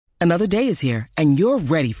Another day is here, and you're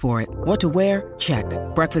ready for it. What to wear? Check.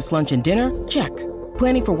 Breakfast, lunch, and dinner? Check.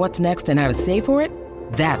 Planning for what's next and how to save for it?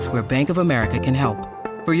 That's where Bank of America can help.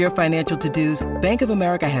 For your financial to-dos, Bank of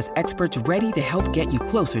America has experts ready to help get you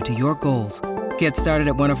closer to your goals. Get started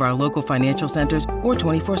at one of our local financial centers or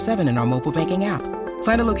 24/7 in our mobile banking app.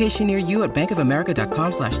 Find a location near you at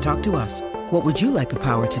bankofamerica.com/talktous. What would you like the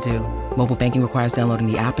power to do? Mobile banking requires downloading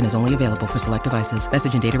the app and is only available for select devices.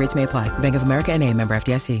 Message and data rates may apply. Bank of America N.A., member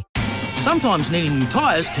FDIC. Sometimes needing new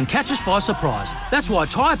tyres can catch us by surprise. That's why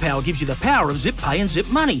Tyre Power gives you the power of Zip Pay and Zip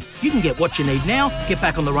Money. You can get what you need now, get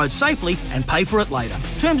back on the road safely and pay for it later.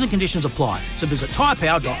 Terms and conditions apply. So visit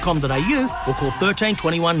tyrepower.com.au or call 13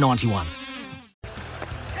 21 91.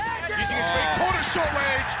 Using his feet, caught a short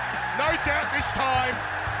leg. No doubt this time.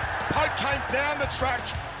 Pope came down the track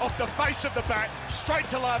off the face of the bat, straight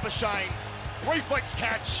to Labuschagne. Reflex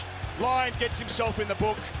catch. Lyon gets himself in the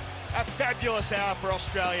book. A fabulous hour for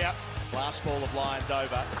Australia. Last ball of Lyon's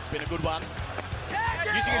over. It's been a good one.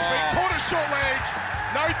 Using his feet, caught a short leg.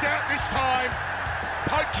 No doubt this time.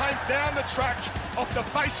 Pope came down the track off the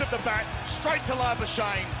face of the bat, straight to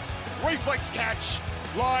Labuschagne. Reflex catch.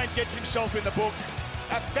 Lyon gets himself in the book.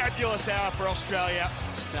 A fabulous hour for Australia.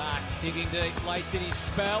 Stark digging deep, late in his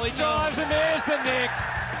spell. He drives and there's the nick.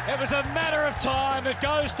 It was a matter of time. It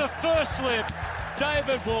goes to first slip.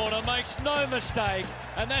 David Warner makes no mistake,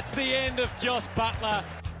 and that's the end of Jos Buttler.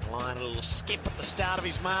 Lyon, a little skip at the start of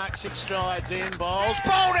his mark, 6 strides in, bowls,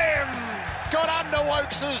 bowled him! Got under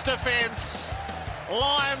Wokes' defence.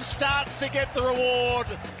 Lyon starts to get the reward.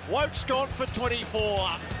 Wokes gone for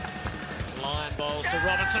 24. Lyon bowls to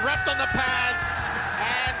Robinson, wrapped on the pads,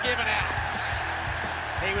 and given out.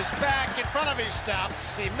 He was back in front of his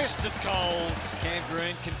stumps. He missed it cold. Cam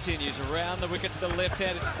Green continues around the wicket to the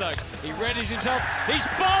left-handed Stokes. He readies himself. He's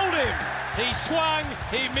bowled him. He swung.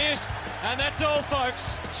 He missed. And that's all,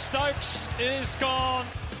 folks. Stokes is gone.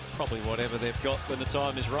 Probably whatever they've got when the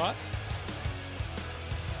time is right.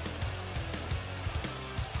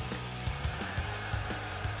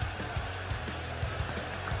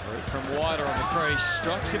 From wider on the crease.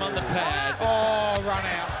 Strikes him on the pad. Oh, run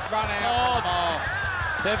out. Oh.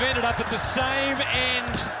 They've ended up at the same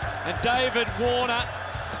end, and David Warner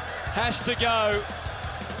has to go.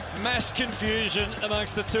 Mass confusion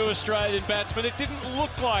amongst the two Australian batsmen. It didn't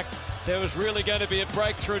look like there was really going to be a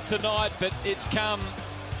breakthrough tonight, but it's come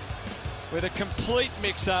with a complete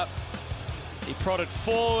mix-up. He prodded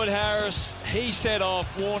forward Harris. He set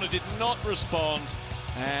off. Warner did not respond,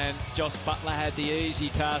 and Jos Buttler had the easy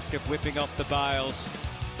task of whipping off the bails.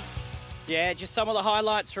 Yeah, just some of the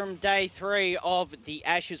highlights from day 3 of the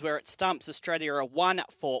Ashes, where it stumps Australia are 1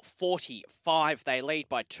 for 45. They lead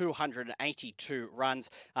by 282 runs.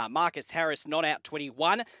 Marcus Harris not out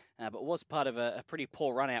 21, but was part of a pretty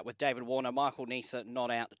poor run out with David Warner. Michael Neser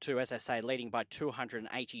not out too, as I say, leading by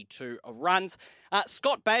 282 runs.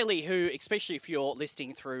 Scott Bailey, who, especially if you're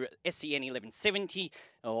listening through SEN 1170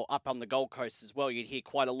 or up on the Gold Coast as well, you'd hear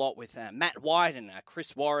quite a lot with Matt White and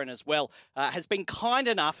Chris Warren as well, has been kind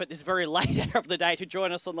enough at this very late hour of the day to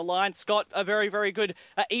join us on the line. Scott, a very, very good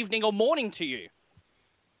evening or morning to you.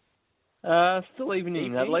 Still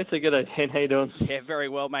evening. Adelaide, so good. How you doing? Yeah, very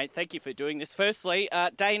well, mate. Thank you for doing this. Firstly,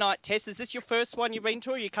 day-night test. Is this your first one you've been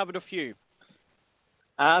to, or you covered a few?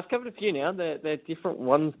 I've covered a few now. They're different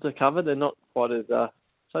ones to cover. They're not quite as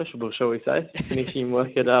sociable, shall we say, finishing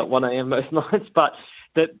work at 1 a.m. most nights. But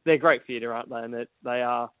they're great theatre, aren't they? And they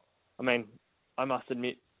are, I mean, I must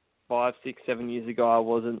admit, 5, 6, 7 years ago, I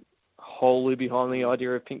wasn't wholly behind the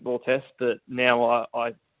idea of pink ball tests, but now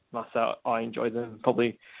I must say I enjoy them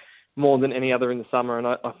probably more than any other in the summer, and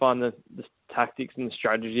I find the tactics and the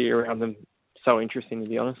strategy around them so interesting, to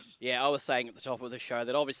be honest. Yeah, I was saying at the top of the show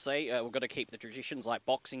that obviously we've got to keep the traditions like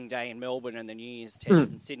Boxing Day in Melbourne and the New Year's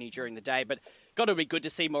test in Sydney during the day, but got to be good to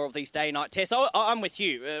see more of these day-night tests. I'm with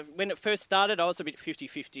you. When it first started, I was a bit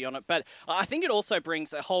 50-50 on it, but I think it also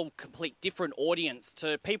brings a whole complete different audience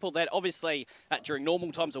to people that obviously during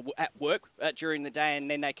normal times are at work during the day, and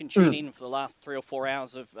then they can tune in for the last 3 or 4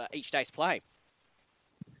 hours of each day's play.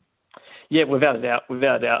 Yeah, without a doubt.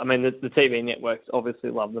 I mean, the TV networks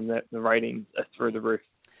obviously love them. The ratings are through the roof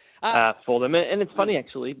for them. And it's funny,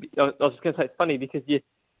 actually. I was just going to say it's funny because you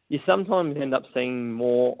sometimes end up seeing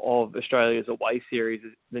more of Australia's away series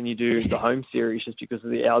than you do the home series just because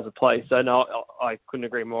of the hours of play. So, no, I couldn't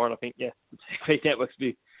agree more. And I think, the TV networks would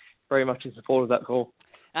be very much in support of that call.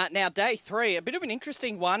 Now, day 3, a bit of an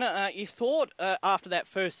interesting one. You thought after that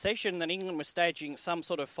first session that England was staging some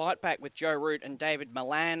sort of fight back with Joe Root and David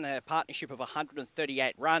Malan, a partnership of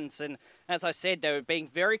 138 runs. And as I said, they were being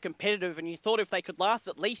very competitive, and you thought if they could last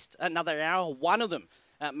at least another hour, one of them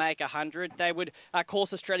make 100, they would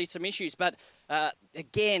cause Australia some issues. But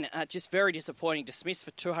again, just very disappointing. Dismissed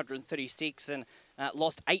for 236 and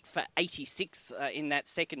lost 8 for 86 in that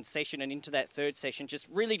second session and into that third session. Just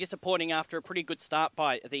really disappointing after a pretty good start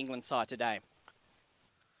by the England side today.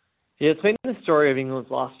 Yeah, it's been the story of England's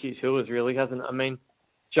last few tours, really, hasn't it? I mean,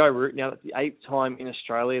 Joe Root, now that's the 8th time in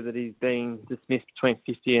Australia that he's been dismissed between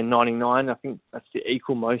 50 and 99. I think that's the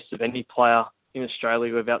equal most of any player in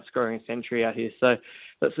Australia without scoring a century out here. So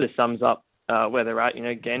that sort of sums up where they're at.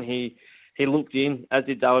 Again, he looked in, as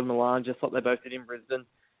did David Milan, just like they both did in Brisbane.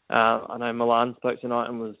 I know Milan spoke tonight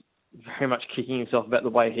and was very much kicking himself about the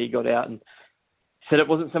way he got out and said it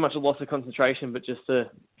wasn't so much a loss of concentration, but just an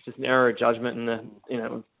error of judgment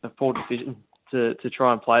and a poor decision to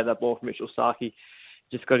try and play that ball from Mitchell Starkey.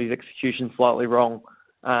 Just got his execution slightly wrong,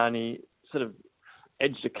 and he sort of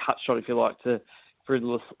edged a cut shot, if you like, through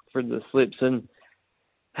the slips. And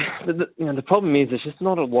the problem is there's just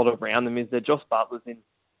not a lot around them. Is there? Josh Buttler's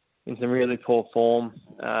in some really poor form,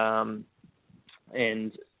 and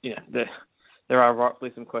there are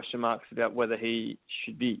rightfully some question marks about whether he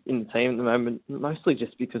should be in the team at the moment. Mostly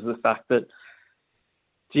just because of the fact that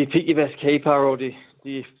do you pick your best keeper or do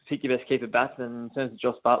you pick your best keeper batsman? In terms of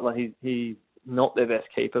Josh Buttler, he's not their best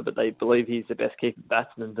keeper, but they believe he's the best keeper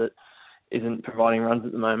batsman that isn't providing runs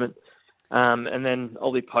at the moment. And then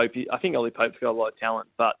Ollie Pope, I think Ollie Pope's got a lot of talent,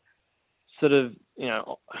 but sort of,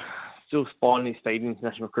 still finding his feet in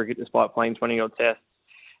international cricket despite playing 20-odd tests.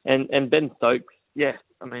 And Ben Stokes, yeah,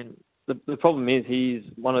 I mean, the problem is he's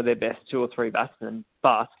one of their best 2 or 3 batsmen,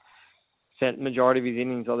 but spent the majority of his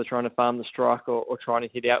innings either trying to farm the strike or trying to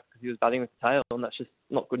hit out because he was batting with the tail, and that's just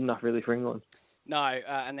not good enough really for England. No,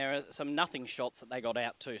 and there are some nothing shots that they got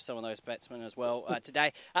out to, some of those batsmen as well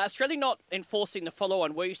today. Australia not enforcing the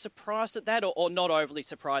follow-on. Were you surprised at that or not overly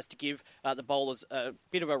surprised to give the bowlers a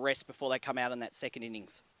bit of a rest before they come out in that second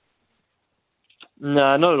innings?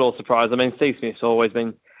 No, not at all surprised. I mean, Steve Smith's always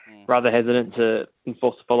been rather hesitant to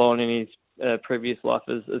enforce the follow-on in his previous life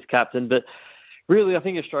as captain, but really I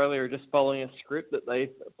think Australia are just following a script that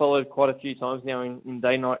they've followed quite a few times now in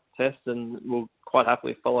day-night tests and will quite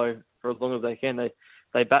happily follow for as long as they can.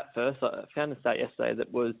 They bat first. I found a stat yesterday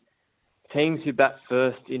that was teams who bat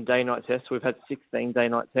first in day-night tests. We've had 16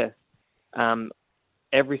 day-night tests.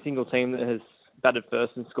 Every single team that has batted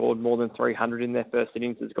first and scored more than 300 in their first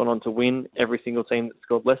innings has gone on to win. Every single team that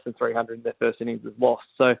scored less than 300 in their first innings has lost.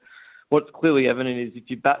 So what's clearly evident is if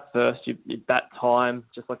you bat first, you bat time,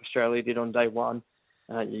 just like Australia did on day one.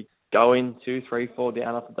 You go in 2, 3, 4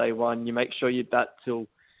 down after day one. You make sure you bat till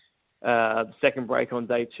the second break on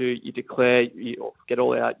day 2. You declare, you get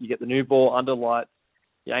all out. You get the new ball under lights.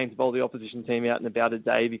 You aim to bowl the opposition team out in about a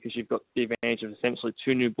day because you've got the advantage of essentially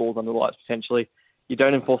 2 new balls under lights potentially. You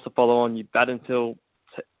don't enforce the follow-on. You bat until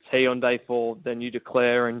tea on day 4. Then you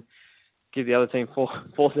declare and give the other team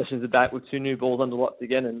four sessions of bat with 2 new balls under lights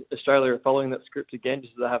again. And Australia are following that script again,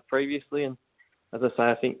 just as they have previously. And as I say,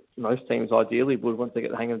 I think most teams ideally would once they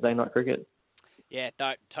get the hang of day-night cricket. Yeah,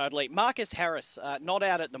 no, totally. Marcus Harris, not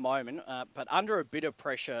out at the moment, but under a bit of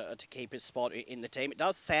pressure to keep his spot in the team. It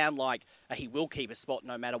does sound like he will keep his spot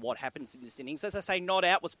no matter what happens in this innings. As I say, not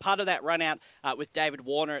out was part of that run out with David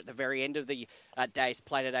Warner at the very end of the day's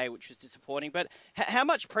play today, which was disappointing. But how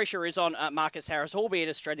much pressure is on Marcus Harris, albeit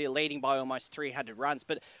Australia leading by almost 300 runs?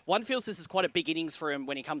 But one feels this is quite a big innings for him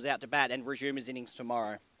when he comes out to bat and resume his innings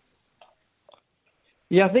tomorrow.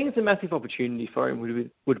 Yeah, I think it's a massive opportunity for him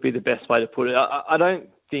would be the best way to put it. I don't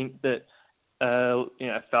think that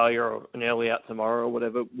failure or an early out tomorrow or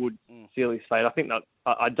whatever would seal his fate. I think that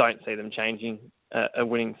I don't see them changing a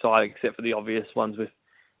winning side except for the obvious ones with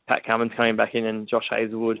Pat Cummins coming back in and Josh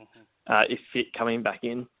Hazlewood, if fit, coming back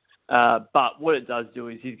in. But what it does do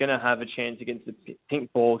is he's going to have a chance against the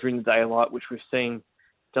pink ball during the daylight, which we've seen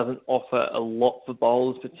doesn't offer a lot for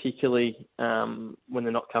bowlers, particularly when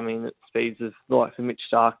they're not coming at speeds of the likes of Mitch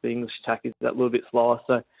Starc. The English attack is that little bit slower.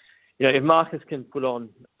 So, if Marcus can put on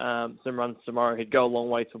some runs tomorrow, he'd go a long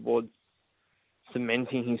way towards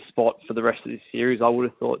cementing his spot for the rest of this series. I would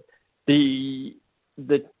have thought he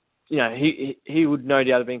would no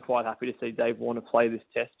doubt have been quite happy to see Dave Warner play this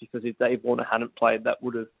test, because if Dave Warner hadn't played, that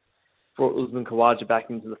would have brought Usman Khawaja back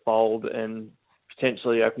into the fold and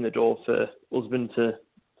potentially opened the door for Usman to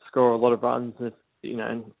score a lot of runs, and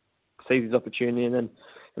seize his opportunity, and then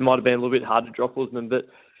it might have been a little bit hard to drop Usman. But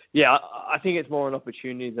yeah, I think it's more an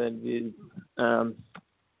opportunity than it is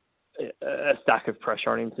a stack of pressure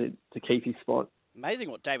on him to keep his spot.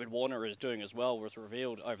 Amazing what David Warner is doing as well. Was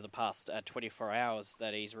revealed over the past 24 hours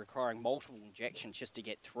that he's requiring multiple injections just to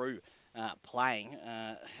get through playing.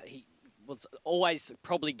 He was always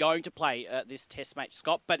probably going to play this Test match,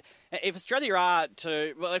 Scott. But if Australia are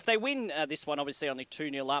if they win this one, obviously only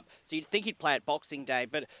 2-0 up, so you'd think he'd play at Boxing Day.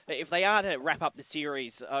 But if they are to wrap up the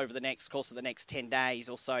series over the course of the next 10 days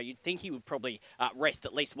or so, you'd think he would probably rest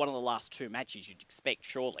at least one of the last 2 matches, you'd expect,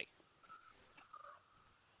 surely.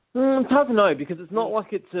 It's hard to know because it's not like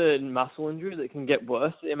it's a muscle injury that can get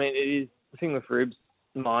worse. I mean, it is the thing with ribs.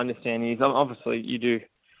 My understanding is obviously you do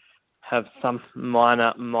have some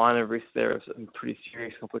minor risk there of some pretty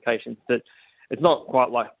serious complications, but it's not quite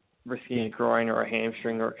like risking a groin or a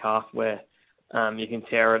hamstring or a calf where you can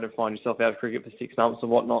tear it and find yourself out of cricket for 6 months or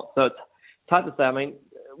whatnot. So it's hard to say. I mean,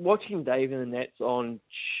 watching Dave in the nets on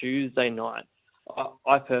Tuesday night,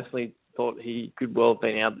 I personally thought he could well have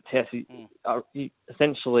been out of the Test. He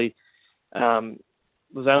essentially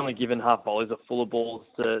was only given half volleys of fuller balls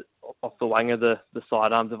off the wing of the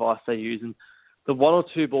sidearms of ICUs, and the 1 or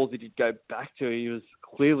 2 balls he did go back to, he was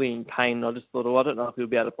clearly in pain. I just thought, I don't know if he'll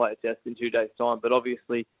be able to play a Test in 2 days' time, but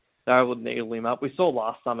obviously they were able to needle him up. We saw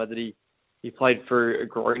last summer that he played through a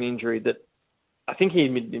groin injury that I think he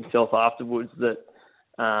admitted himself afterwards that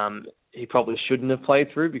he probably shouldn't have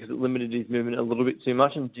played through because it limited his movement a little bit too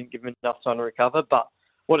much and didn't give him enough time to recover. But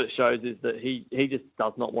what it shows is that he just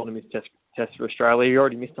does not want to miss Test for Australia. He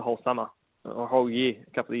already missed a whole summer, or a whole year,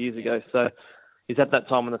 a couple of years ago. So he's at that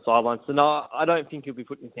time on the sidelines. So no, I don't think he'll be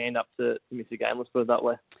putting his hand up to miss a game, let's put it that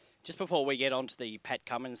way. Just before we get on to the Pat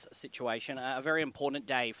Cummins situation, a very important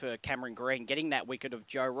day for Cameron Green, getting that wicket of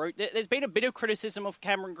Joe Root. There's been a bit of criticism of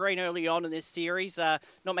Cameron Green early on in this series,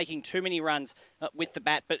 not making too many runs with the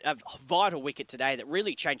bat, but a vital wicket today that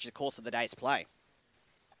really changed the course of the day's play.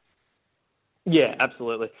 Yeah,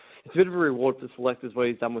 absolutely. It's a bit of a reward for selectors what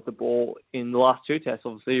he's done with the ball in the last 2 Tests.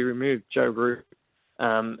 Obviously, he removed Joe Root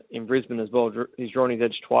in Brisbane as well. He's drawn his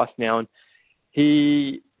edge twice now, and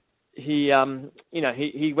he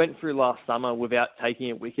went through last summer without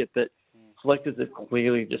taking a wicket, but selectors have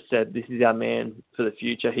clearly just said, this is our man for the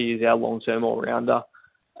future. He is our long-term all-rounder.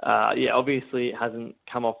 Obviously it hasn't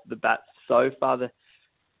come off the bat so far.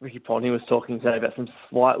 Ricky Ponting was talking today about some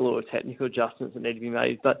slight little technical adjustments that need to be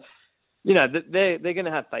made, but they're going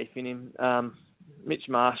to have faith in him. Mitch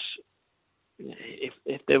Marsh,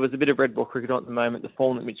 if there was a bit of red ball cricket on at the moment, the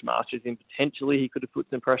form that Mitch Marsh is in, potentially he could have put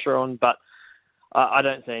some pressure on, but I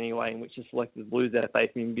don't see any way in which the selectors lose their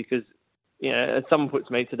faith in him because, as someone put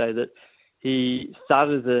to me today, that he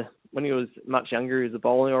started when he was much younger, he was a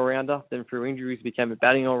bowling all-rounder, then through injuries became a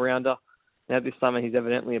batting all-rounder. Now this summer he's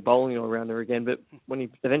evidently a bowling all-rounder again, but when he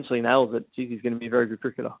eventually nails it, he's going to be a very good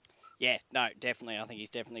cricketer. Yeah, no, definitely. I think he's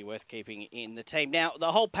definitely worth keeping in the team. Now,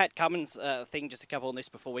 the whole Pat Cummins thing, just a couple on this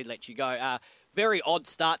before we let you go. Very odd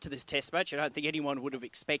start to this Test match. I don't think anyone would have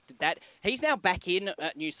expected that. He's now back in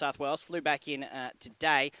at New South Wales, flew back in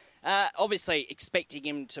today. Obviously expecting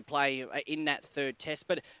him to play in that 3rd Test,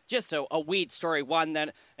 but just a weird story. One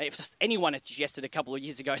that if just anyone had suggested a couple of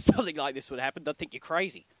years ago something like this would happen, I'd think you're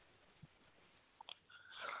crazy.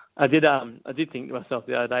 I did think to myself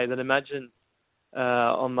the other day that imagine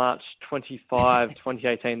on March 25,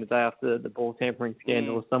 2018, the day after the ball tampering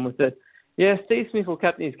scandal, someone said, yeah, Steve Smith will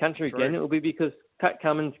captain his country again. It will be because Pat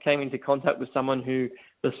Cummins came into contact with someone who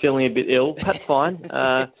was feeling a bit ill. Pat's fine.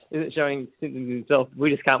 Isn't showing symptoms himself.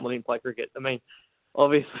 We just can't let him play cricket. I mean,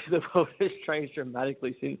 obviously the world has changed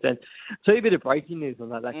dramatically since then. So a bit of breaking news on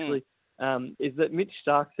that, actually, is that Mitch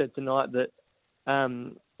Starc said tonight that,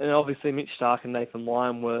 and obviously Mitch Starc and Nathan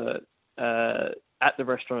Lyon were at the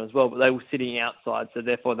restaurant as well, but they were sitting outside, so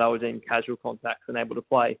therefore they were deemed casual contacts and able to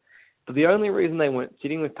play. But the only reason they weren't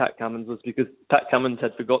sitting with Pat Cummins was because Pat Cummins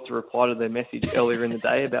had forgot to reply to their message earlier in the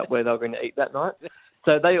day about where they were going to eat that night.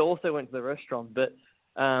 So they also went to the restaurant, but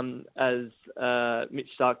as Mitch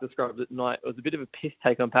Starc described it tonight, it was a bit of a piss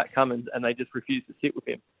take on Pat Cummins, and they just refused to sit with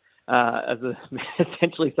him,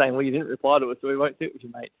 essentially saying, well, you didn't reply to us, so we won't sit with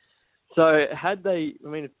you, mate. So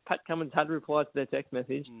if Pat Cummins had replied to their text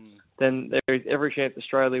message, then there is every chance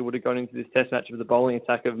Australia would have gone into this Test match with a bowling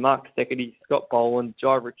attack of Mark Steketee, Scott Boland,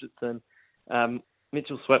 Jai Richardson,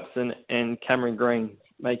 Mitchell Swepson and Cameron Green,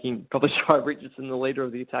 making probably Jai Richardson the leader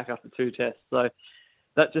of the attack after 2 Tests. So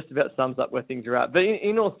that just about sums up where things are at. But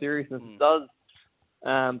in all seriousness, it does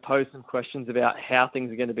pose some questions about how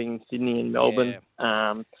things are going to be in Sydney and Melbourne.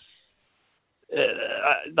 Yeah.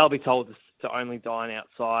 They'll be told to only dine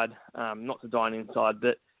outside, not to dine inside.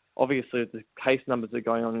 But obviously, the case numbers are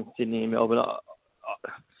going on in Sydney and Melbourne.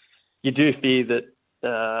 You do fear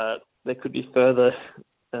that there could be further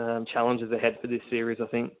challenges ahead for this series, I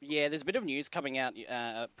think. Yeah, there's a bit of news coming out.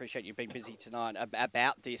 I appreciate you being busy tonight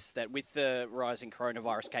about this, that with the rising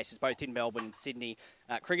coronavirus cases, both in Melbourne and Sydney,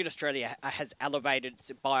 Cricket Australia has elevated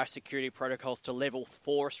biosecurity protocols to level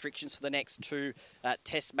 4 restrictions for the next 2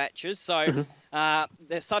 test matches. So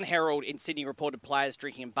the Sun Herald in Sydney reported players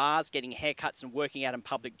drinking in bars, getting haircuts and working out in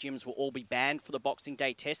public gyms will all be banned for the Boxing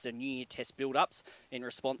Day tests and New Year test build-ups in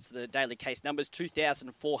response to the daily case numbers.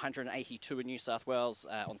 2,482 in New South Wales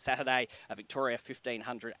on Saturday, Victoria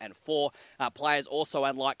 1,504. Players also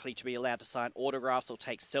unlikely to be allowed to sign autographs or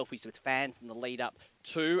take selfies with fans in the lead-up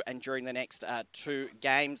to and during the next 2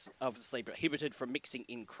 games, obviously prohibited from mixing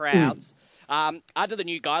in crowds. Under the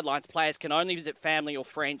new guidelines, players can only visit family or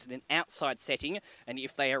friends in an outside setting, and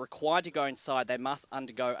if they are required to go inside, they must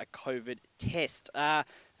undergo a COVID test.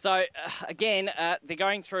 Again, they're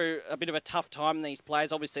going through a bit of a tough time, these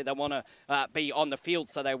players. Obviously, they want to be on the field,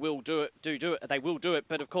 so they will do it. They will do it,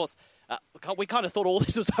 but of course, we kind of thought all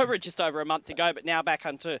this was over just over a month ago, but now back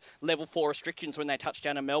onto level 4 restrictions when they touch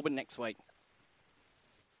down in Melbourne next week.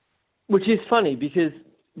 Which is funny because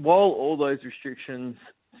while all those restrictions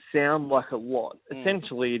sound like a lot,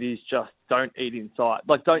 essentially it is just don't eat inside.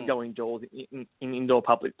 Like, don't go indoors in indoor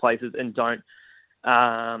public places and don't,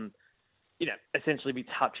 essentially be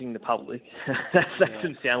touching the public. That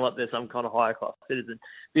doesn't sound like there's some kind of higher class citizen.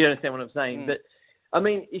 But you understand what I'm saying? But, I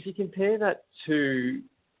mean, if you compare that to,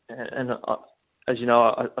 as you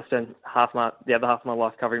know, I spent the other half of my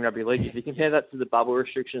life covering rugby league. If you compare that to the bubble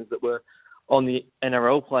restrictions that were on the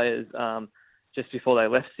NRL players just before they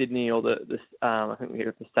left Sydney, or I think we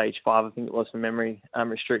got the stage 5, I think it was from memory,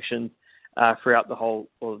 restrictions throughout the whole,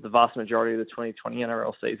 or the vast majority of the 2020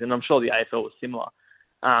 NRL season. I'm sure the AFL was similar.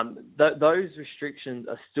 Those restrictions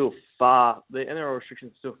are still the NRL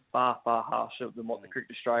restrictions are still far, far harsher than what the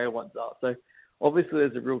Cricket Australia ones are. So obviously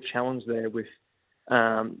there's a real challenge there with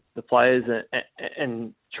the players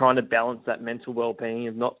and trying to balance that mental well-being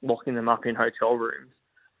of not locking them up in hotel rooms,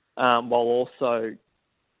 while also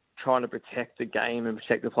trying to protect the game and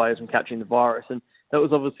protect the players from catching the virus. And that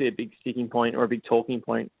was obviously a big sticking point or a big talking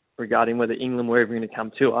point regarding whether England were ever going to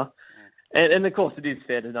come to her. And of course, it is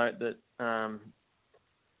fair to note that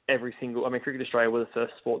Cricket Australia were the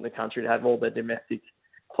first sport in the country to have all their domestic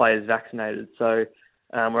players vaccinated. So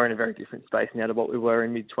we're in a very different space now to what we were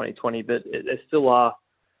in mid-2020. But there still are,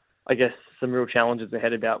 I guess, some real challenges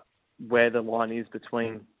ahead about where the line is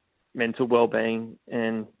between mental well-being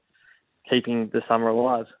and keeping the summer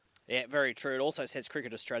alive. Yeah, very true. It also says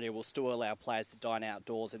Cricket Australia will still allow players to dine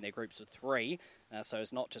outdoors in their groups of 3, so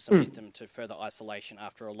as not to submit them to further isolation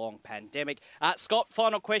after a long pandemic. Scott,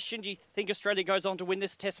 final question. Do you think Australia goes on to win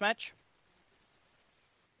this test match?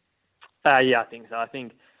 Yeah, I think so. I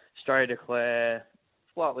think Australia declare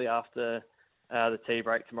slightly after the tea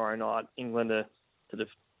break tomorrow night. England are sort of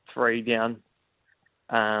 3 down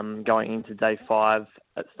going into day 5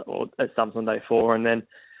 at Stumps on day 4, and then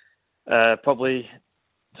probably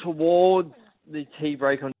towards the tea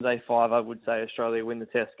break on day 5, I would say Australia win the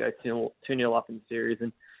test, go 2-0 up in the series,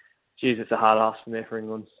 and geez, it's a hard ask from there for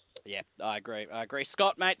England. Yeah, I agree.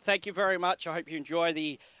 Scott, mate, thank you very much. I hope you enjoy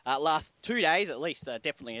the last 2 days, at least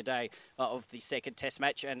definitely a day of the second test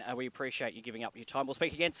match, and we appreciate you giving up your time. We'll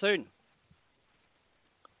speak again soon.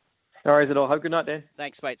 No worries at all. Have a good night, Dan.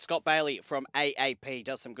 Thanks, mate. Scott Bailey from AAP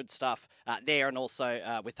does some good stuff there, and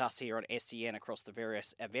also with us here on SEN across the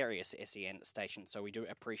various SEN stations. So we do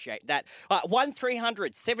appreciate that.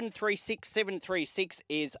 1300 736 736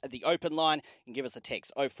 is the open line. You can give us a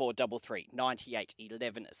text 0433 98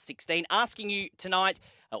 11 16. Asking you tonight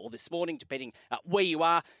or this morning, depending where you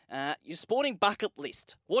are, your sporting bucket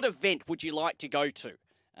list. What event would you like to go to?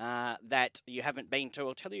 That you haven't been to.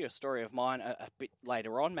 I'll tell you a story of mine a bit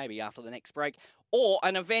later on, maybe after the next break, or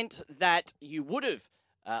an event that you would have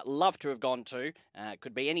loved to have gone to,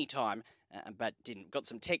 could be any time, but didn't. Got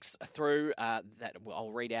some texts through that I'll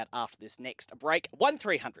read out after this next break.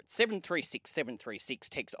 1300 736 736,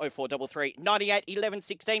 text 0433 98 11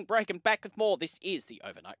 16. Break and back with more. This is the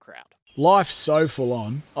Overnight Crowd. Life's so full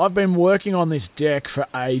on. I've been working on this deck for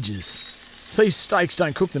ages. These steaks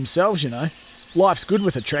don't cook themselves, you know. Life's good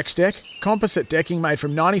with a Trex deck. Composite decking made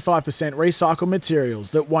from 95% recycled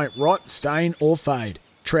materials that won't rot, stain or fade.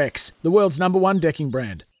 Trex, the world's #1 decking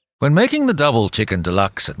brand. When making the double chicken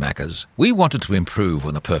deluxe at Macca's, we wanted to improve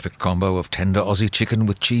on the perfect combo of tender Aussie chicken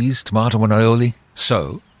with cheese, tomato and aioli.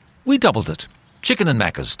 So, we doubled it. Chicken and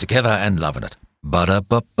Macca's, together and loving it.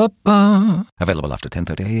 Ba-da-ba-ba-ba. Available after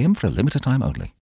 10:30 a.m. for a limited time only.